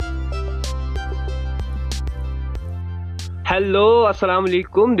Hello, Assalamu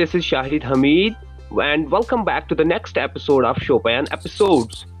alaikum. This is Shahid Hamid, and welcome back to the next episode of Chopin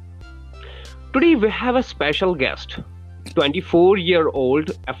Episodes. Today we have a special guest,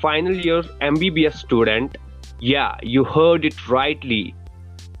 24-year-old, a final year MBBS student. Yeah, you heard it rightly,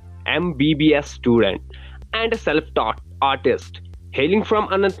 MBBS student, and a self-taught artist. Hailing from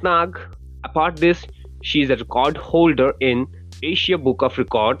Anantnag, apart this, she is a record holder in Asia Book of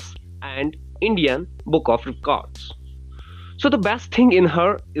Records and Indian Book of Records. So the best thing in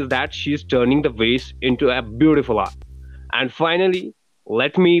her is that she is turning the vase into a beautiful art. And finally,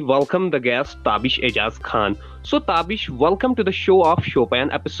 let me welcome the guest Tabish Ejaz Khan. So Tabish, welcome to the show of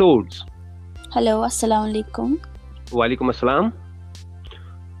Chopin episodes. Hello, Assalamu alaikum. Walaikum assalam.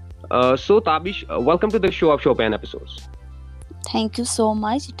 So Tabish, welcome to the show of Chopin episodes. Thank you so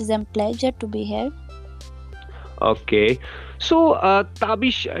much. It is a pleasure to be here. Okay. So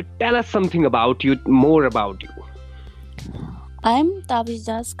Tabish, tell us something about you, more about you. I am Tabish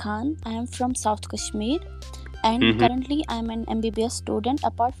Ejaz Khan. I am from South Kashmir and currently I am an MBBS student.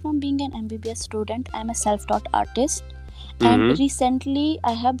 Apart from being an MBBS student, I am a self-taught artist. And recently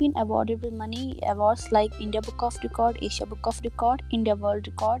I have been awarded with many awards like India Book of Record, Asia Book of Record, India World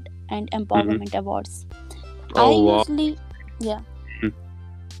Record and Empowerment Awards. Oh, wow. Yes.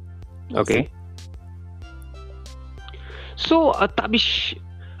 Okay. So, Tabish,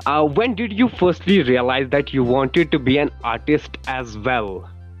 when did you firstly realize that you wanted to be an artist as well?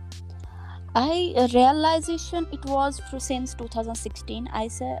 Realization it was since 2016. I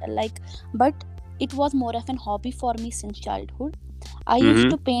say but it was more of an hobby for me since childhood. I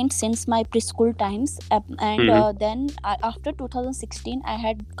used to paint since my preschool times, and then after 2016 I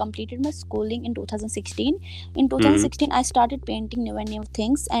had completed my schooling in 2016. In 2016 I started painting new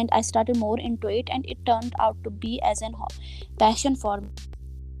things and I started more into it, and it turned out to be as an passion for me.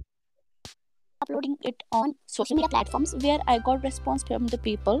 Uploading it on social media platforms where I got response from the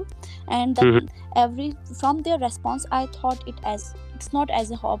people, and then from their response I thought it's not as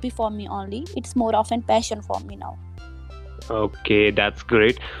a hobby for me only, it's more of a passion for me now. Okay, that's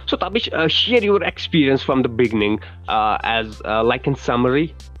great. So, Tabish, share your experience from the beginning as like in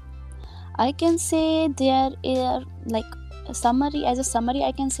summary. I can say there are a summary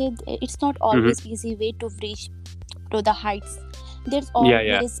I can say it's not always easy way to reach to the heights. There's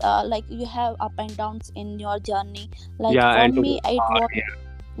always you have up and downs in your journey.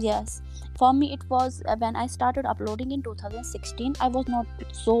 For me it was when I started uploading in 2016. I was not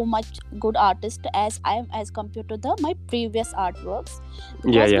so much good artist as I am as compared to my previous artworks,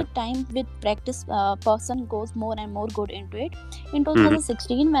 because with time, with practice, person goes more and more good into it. In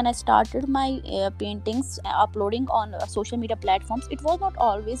 2016 when I started my paintings uploading on social media platforms, it was not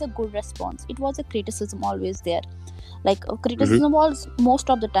always a good response. It was a criticism always there. Criticism was most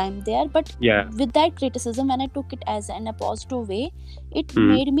of the time there, but with that criticism, when I took it as in a positive way, it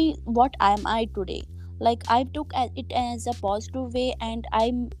made me what am I today. I took it as a positive way, and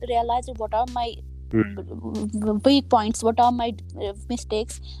I realized what are my weak points, what are my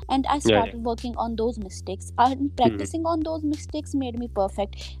mistakes, and I started working on those mistakes, and practicing on those mistakes made me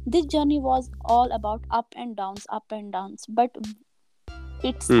perfect. This journey was all about up and downs, but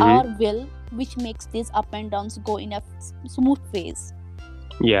it's our will which makes these up and downs go in a smooth phase.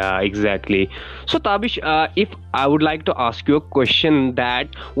 Yeah, exactly. So, Tabish, if I would like to ask you a question, that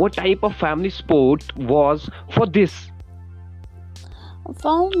what type of family sport was for this?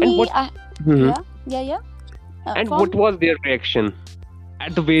 For me, And what was their reaction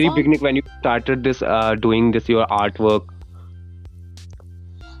at the very beginning when you started this, doing this, your artwork?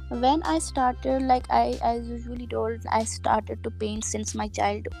 When I started, I usually told, I started to paint since my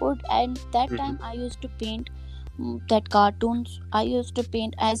childhood, and that time I used to paint that cartoons. I used to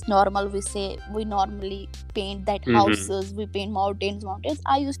paint as normal. We normally paint that houses, we paint mountains.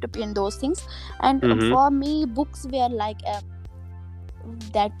 I used to paint those things, and for me, books were like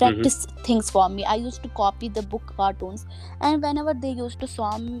that practice things for me. I used to copy the book cartoons, and whenever they used to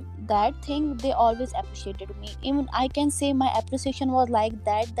saw that thing, they always appreciated me. Even I can say my appreciation was like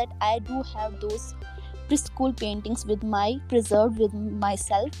that I do have those preschool paintings preserved with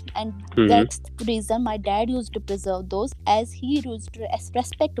myself, and that's the reason my dad used to preserve those, as he used to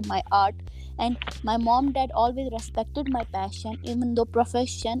respect my art, and my mom dad always respected my passion, even though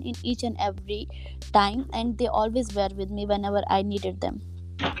profession, in each and every time, and they always were with me whenever I needed them.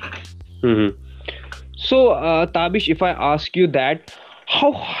 So, Tabish, if I ask you that,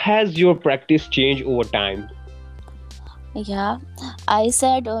 how has your practice changed over time? I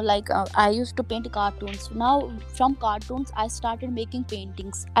said I used to paint cartoons. Now from cartoons I started making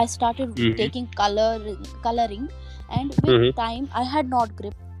paintings. I started taking coloring, and with time I had not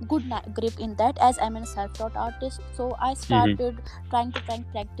grip grip in that, as I'm a self-taught artist. So I Mm-hmm. started trying to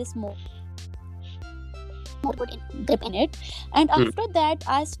practice more good grip in it. And after that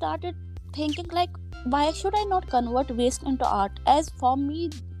I started thinking like, why should I not convert waste into art? As for me,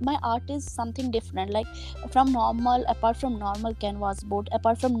 my art is something different, like from normal, apart from normal canvas board,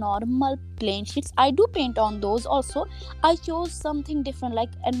 apart from normal plain sheets, I do paint on those also. I chose something different,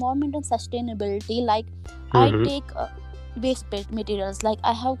 like environment and sustainability. Like I Mm-hmm. take waste materials. Like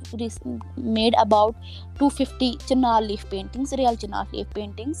I have made about 250 chinar leaf paintings, real chinar leaf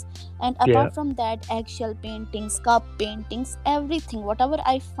paintings. And Yeah. apart from that, eggshell paintings, cup paintings, everything whatever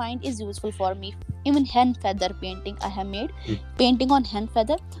I find is useful for me. Even hen feather painting I have made, painting on hen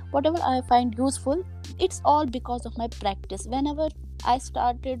feather, whatever I find useful, it's all because of my practice. Whenever I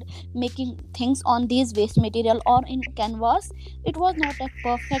started making things on these waste material or in canvas, it was not a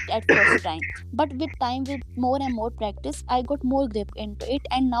perfect at first time, but with time, with more and more practice, I got more grip into it.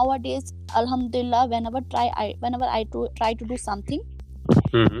 And nowadays, alhamdulillah, whenever I try to do something,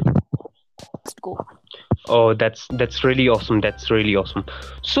 Mm-hmm. just go. Oh, that's really awesome. That's really awesome.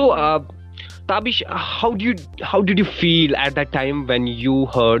 So, Tabish, how did you feel at that time when you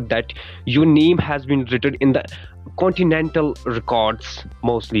heard that your name has been written in the Continental Records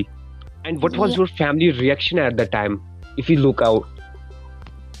mostly? And what was Yeah, your family reaction at that time? If you look out.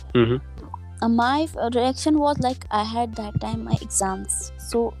 Mm-hmm. my reaction was like, I had that time my exams,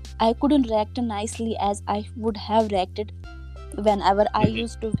 so I couldn't react nicely as I would have reacted whenever I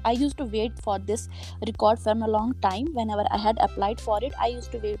used to wait for this record from a long time. Whenever I had applied for it, I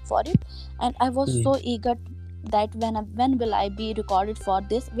used to wait for it, and I was so eager that when will I be recorded for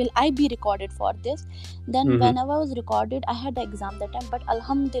this, will I be recorded for this. Then Mm-hmm. whenever I was recorded, I had the exam that time, but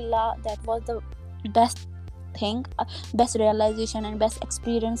alhamdulillah, that was the best thing, best realization and best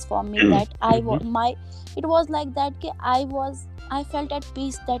experience for me, that Mm-hmm. my it was like that I felt at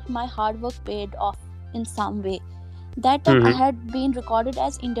peace that my hard work paid off in some way. That time I Mm-hmm. had been recorded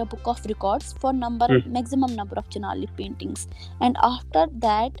as India Book of Records for maximum number of Chinali paintings, and after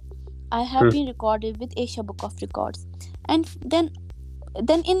that I have been recorded with Asia Book of Records. And then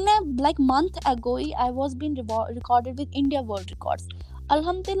in a like month ago, I was being recorded with India World Records.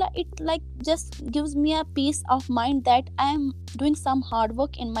 Alhamdulillah, it like just gives me a peace of mind that I am doing some hard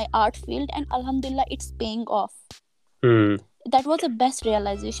work in my art field, and alhamdulillah, it's paying off. Mm-hmm. That was the best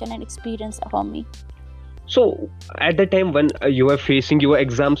realization and experience for me. So at the time when you were facing your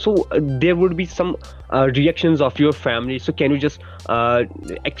exam, so there would be some reactions of your family. So can you just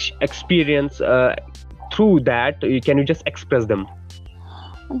experience through that? Can you just express them?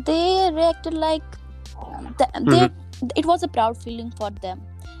 They reacted like they Mm-hmm. it was a proud feeling for them.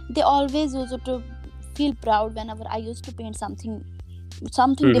 They always used to feel proud whenever I used to paint something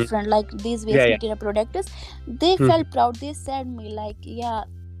Mm-hmm. different, like these Yeah, waste yeah. material products. They Mm-hmm. felt proud. They said me like, yeah,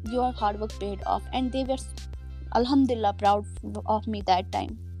 your hard work paid off, and they were alhamdulillah proud of me that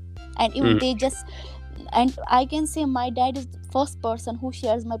time. And even Mm-hmm. they just, and I can say my dad is the first person who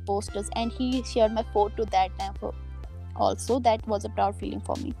shares my posters, and he shared my photo that time for also. That was a proud feeling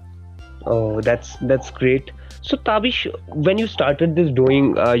for me. Oh, that's great. So Tabish, when you started this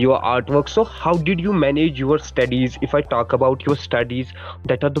doing your artwork, so how did you manage your studies? If I talk about your studies,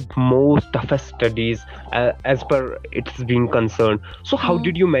 that are the most toughest studies as per it's being concerned. So how Hmm.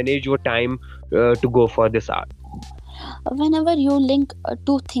 did you manage your time to go for this art? Whenever you link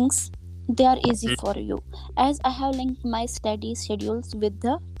two things, they are easy for you. As I have linked my study schedules with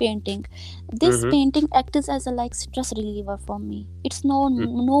the painting, this Mm-hmm. painting acts as a like stress reliever for me. It's no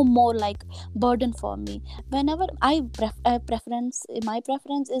more like burden for me. Whenever preference, my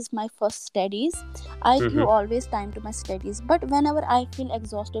preference is my first studies. I give Mm-hmm. always time to my studies, but whenever I feel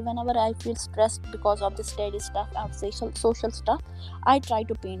exhausted, whenever I feel stressed because of the study stuff and social stuff, I try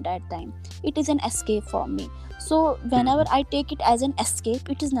to paint at time. It is an escape for me. So whenever I take it as an escape,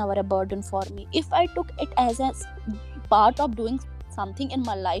 it is never a burden for me. If I took it as a part of doing something in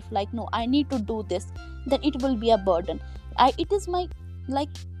my life, like no, I need to do this, then it will be a burden. It is my like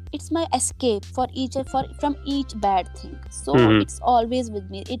it's my escape for each for from each bad thing. So Mm-hmm. it's always with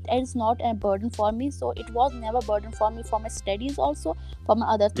me. It is not a burden for me. So it was never burden for me, for my studies also, for my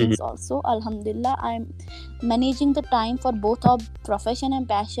other Mm-hmm. things also. Alhamdulillah, I'm managing the time for both of profession and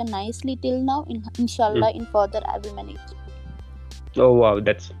passion nicely till now. Inshallah, in further I will manage. Oh wow,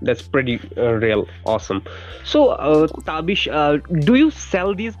 that's pretty real, awesome. So Tabish, do you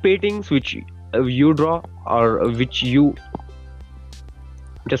sell these paintings which you draw or which you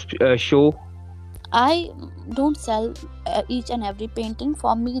just show? I don't sell each and every painting.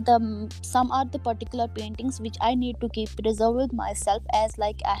 For me, some are the particular paintings which I need to keep preserved with myself, as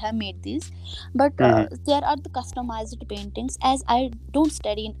like I have made these. But Mm-hmm. there are the customized paintings, as I don't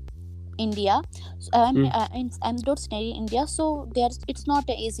study in India. So I'm not study in India, so there's it's not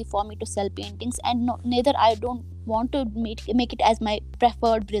easy for me to sell paintings, and neither I don't want to make it as my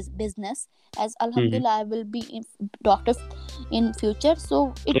preferred business. As Mm-hmm. Alhamdulillah, I will be in doctor in future,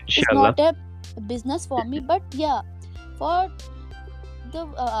 so it is Inshallah. not a business for me. But yeah, for the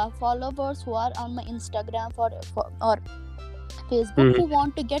followers who are on my Instagram or Facebook Mm-hmm. who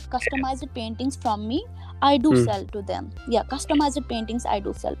want to get customized paintings from me, I do Mm. sell to them. Yeah, customized paintings I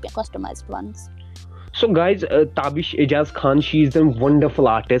do sell, customized ones. So, guys, Tabish Ejaz Khan, she is a wonderful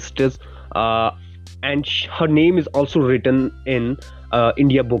artist, uh, and her name is also written in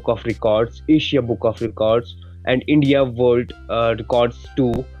India Book of Records, Asia Book of Records, and India World Records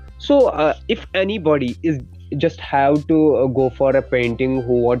too. So, if anybody is just have to go for a painting,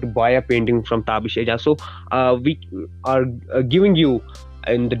 who want to buy a painting from Tabish Ejaz, so we are giving you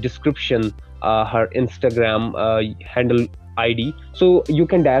in the description her Instagram handle ID, so you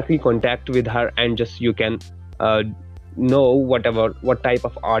can directly contact with her and just you can uh, know what type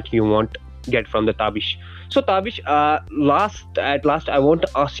of art you want get from the Tabish. So Tabish, last I want to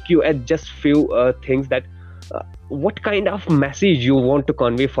ask you at just few things that what kind of message you want to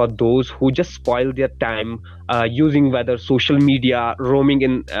convey for those who just spoil their time using whether social media, roaming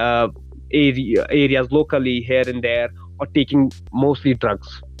in areas locally here and there, or taking mostly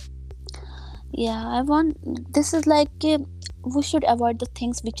drugs. Yeah, I want. This is like we should avoid the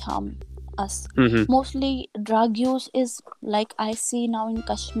things which harm us. Mm-hmm. Mostly, drug use is like I see now in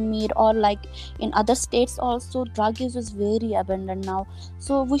Kashmir, or like in other states also. Drug use is very abundant now,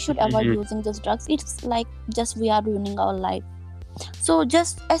 so we should avoid Mm-hmm. using these drugs. It's like just we are ruining our life. So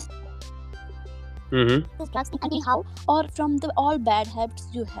just as Mm-hmm. drugs anyhow, or from the all bad habits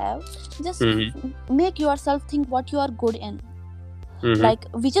you have, just Mm-hmm. make yourself think what you are good in, Mm-hmm. like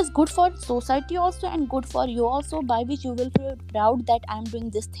which is good for society also and good for you also, by which you will feel proud that I'm doing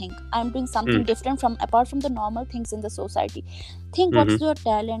this thing, I'm doing something different from apart from the normal things in the society. Think Mm-hmm. what's your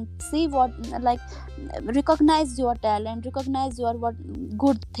talent, see what, like, recognize your talent, recognize your what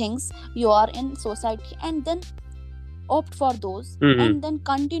good things you are in society, and then opt for those, Mm-hmm. and then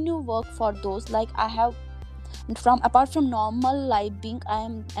continue work for those. Like I have, from apart from normal life being, I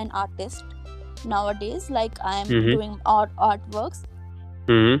am an artist nowadays, like I am Mm-hmm. doing artworks.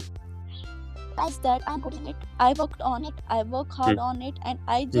 Mm-hmm. As that I'm good in it, I worked on it, I work hard on it, and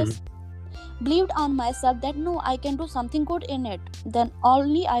I Mm-hmm. just believed on myself that no, I can do something good in it. Then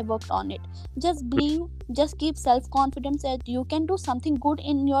only I worked on it. Just believe, just keep self confidence that you can do something good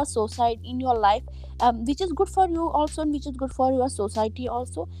in your society, in your life, which is good for you also, and which is good for your society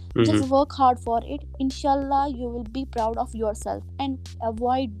also. Mm-hmm. Just work hard for it. Inshallah, you will be proud of yourself, and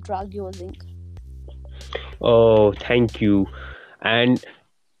avoid drug using. Oh, thank you. And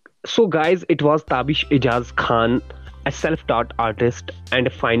so, guys, it was Tabish Ijaz Khan, a self taught artist and a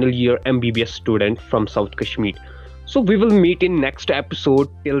final year MBBS student from South Kashmir. So, we will meet in next episode.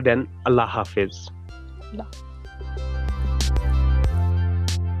 Till then, Allah Hafiz.